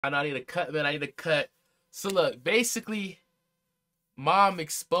I know I need to cut, man. I need to cut. So look, basically, mom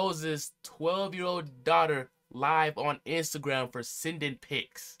exposes 12-year-old daughter live on Instagram for sending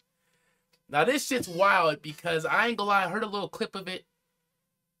pics. Now this shit's wild because I ain't gonna lie, I heard a little clip of it.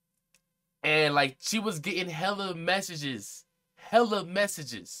 And like she was getting hella messages.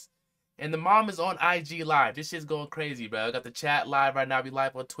 And the mom is on IG live. This shit's going crazy, bro. I got the chat live right now. We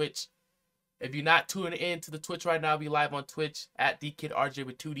live on Twitch. If you're not tuning in to the Twitch right now, we live on Twitch at thekiddrj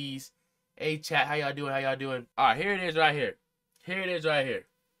with 2 Ds. Hey chat, how y'all doing? How y'all doing? Alright, here it is right here. Here it is right here.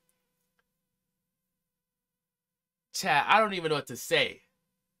 Chat, I don't even know what to say.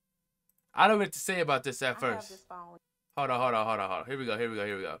 I don't know what to say about this at first. Hold on. Here we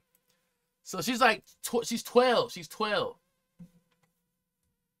go. So she's like, she's 12. She's 12.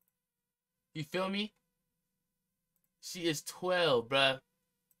 You feel me? She is 12, bruh.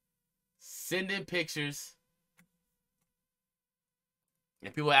 Sending pictures.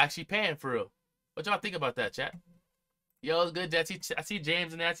 And people are actually paying for real. What y'all think about that, chat? Yo, it's good. I see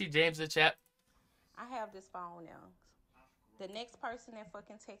James in there. I see James in the chat. I have this phone now. The next person that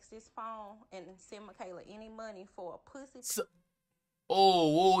fucking texts this phone and send Michaela any money for a pussy. So,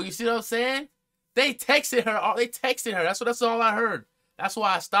 oh, you see what I'm saying? They texted her. That's all I heard. That's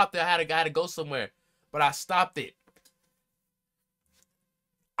why I stopped it. I had to go somewhere. But I stopped it.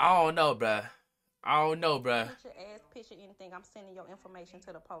 I don't know, bruh. Picture, ass picture, anything. I'm sending your information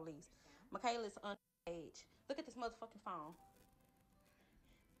to the police. Michaela's underage. Look at this motherfucking phone.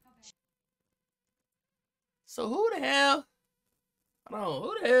 So who the hell? I don't know.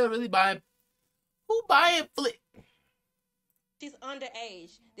 Who the hell really buying? Who buying flick? She's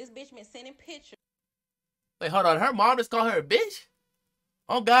underage. This bitch been sending pictures. Wait, hold on. Her mom just called her a bitch?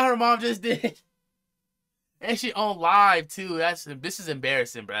 Oh God, her mom just did. And she on live too. This is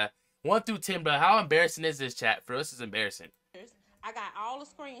embarrassing, bruh. 1 through 10, bruh. How embarrassing is this, chat? For this is embarrassing. I got all the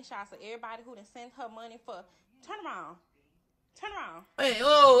screenshots of everybody who done sent her money for. Turn around. Wait,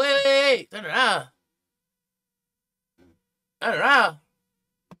 oh, wait. Turn around.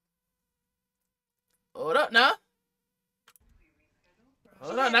 Hold up now.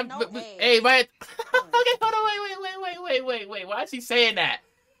 Hold on. Hey, wait. Okay, hold on. Wait. Why is she saying that?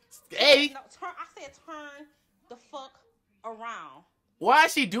 Hey. No, I said turn the fuck around. Why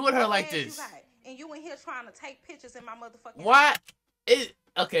is she doing her like this? And you in here trying to take pictures in my motherfucking Why?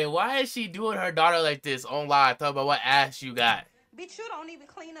 Why is she doing her daughter like this on live? Talking about what ass you got. Bitch, you don't even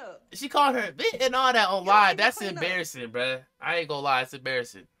clean up. She called her bitch and all that on live. That's embarrassing, bruh. I ain't gonna lie. It's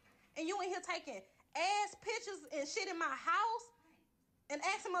embarrassing. And you in here taking ass pictures and shit in my house and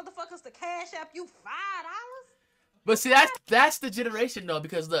asking motherfuckers to cash app you $5? But see, that's the generation though,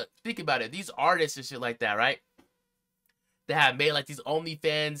 because look, think about it. These artists and shit like that, right? They have made like these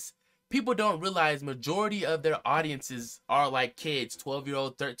OnlyFans. People don't realize majority of their audiences are like kids,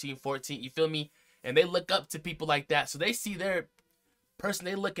 12-year-old, 13, 14, you feel me? And they look up to people like that. So they see their person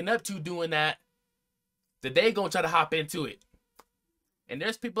they looking up to doing that they gonna try to hop into it. And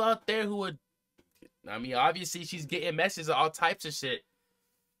there's people out there who would, I mean, obviously she's getting messages of all types of shit.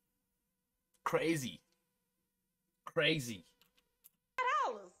 Crazy.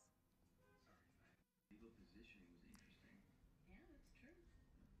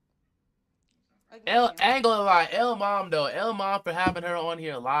 I ain't gonna lie, L mom for having her on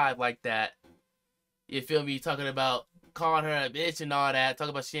here live like that. You feel me? Talking about calling her a bitch and all that. Talking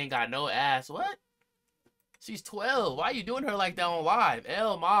about she ain't got no ass. What? She's 12. Why you doing her like that on live?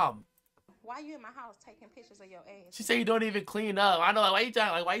 L mom. Why you in my house taking pictures of your ass? She said you don't even clean up. I know, like,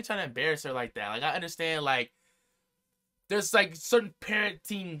 why you trying to embarrass her like that? Like, I understand, like, there's like certain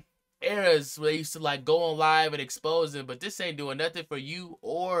parenting eras where they used to like go on live and expose them, but this ain't doing nothing for you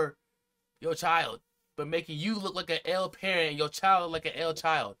or your child, but making you look like an L parent and your child look like an L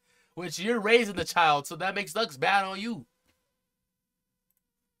child, which you're raising the child, so that looks bad on you.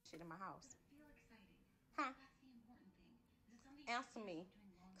 Shit in my house. Huh? Answer me,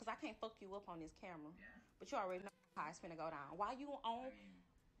 cause I can't fuck you up on this camera, but you already know how it's finna go down. Why you on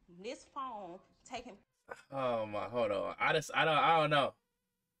this phone taking? Oh my, hold on. I don't know.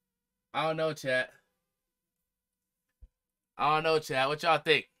 I don't know, chat. What y'all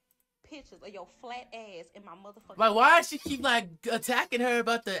think? Pictures of your flat ass in my motherfucking. Like, why does she keep like attacking her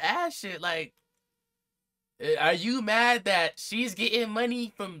about the ass shit? Like, are you mad that she's getting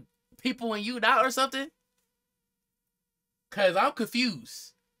money from people and you not or something? Cause I'm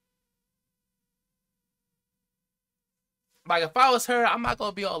confused. Like, if I was her, I'm not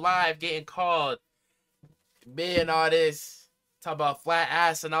gonna be on live getting called big and all this, talk about flat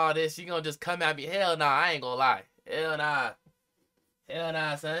ass and all this. You gonna just come at me? Hell nah, I ain't gonna lie. Hell nah,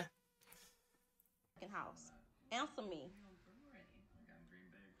 son. House. Answer me.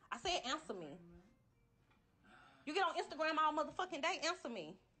 You get on Instagram all motherfucking day. Answer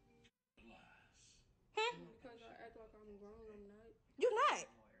me. Because I act like I'm grown, I'm not. You not.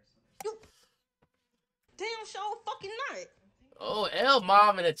 You damn sure fucking not. Oh, L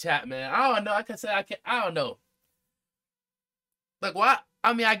mom in the chat, man. I don't know. I don't know. Like, what?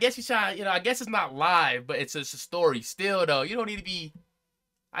 I mean, I guess you trying, I guess it's not live, but it's just a story. Still, though, you don't need to be,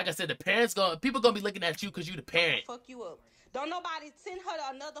 like I said, people gonna be looking at you because you the parent. Fuck you up. Don't nobody send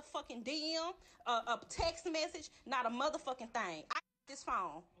her another fucking DM, a text message, not a motherfucking thing. I got this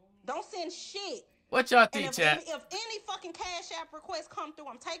phone. Don't send shit. What y'all And think, chat? if any fucking Cash App request come through,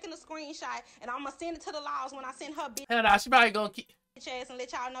 I'm taking a screenshot and I'm gonna send it to the laws when I send her bitch Hell nah, she probably gonna keep. ass and let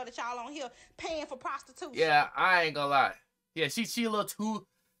y'all know that y'all on here paying for prostitution. Yeah, I ain't gonna lie. Yeah, she a little too.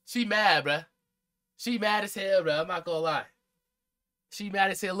 She mad, bruh. She mad as hell, bruh. I'm not gonna lie. She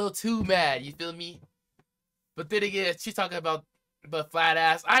mad as hell, a little too mad. You feel me? But then again, she's talking about flat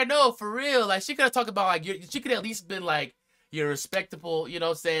ass. I know, for real. Like, she could have talked about, like, she could at least been like, you're respectable, you know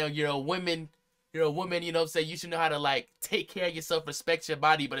what I'm saying? You're a woman, you know what I'm saying? You should know how to, like, take care of yourself, respect your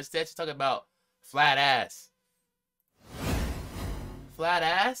body. But instead, she's talking about flat ass. Flat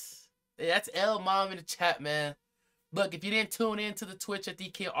ass? Yeah, that's L Mom in the chat, man. Look, if you didn't tune in to the Twitch at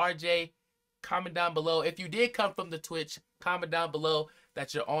thekiddrj, comment down below. If you did come from the Twitch, comment down below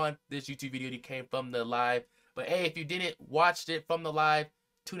that you're on this YouTube video that came from the live. But hey, if you didn't watch it from the live,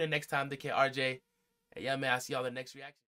 tune in next time, thekiddrj. Hey, yeah, man, I'll see y'all in the next reaction.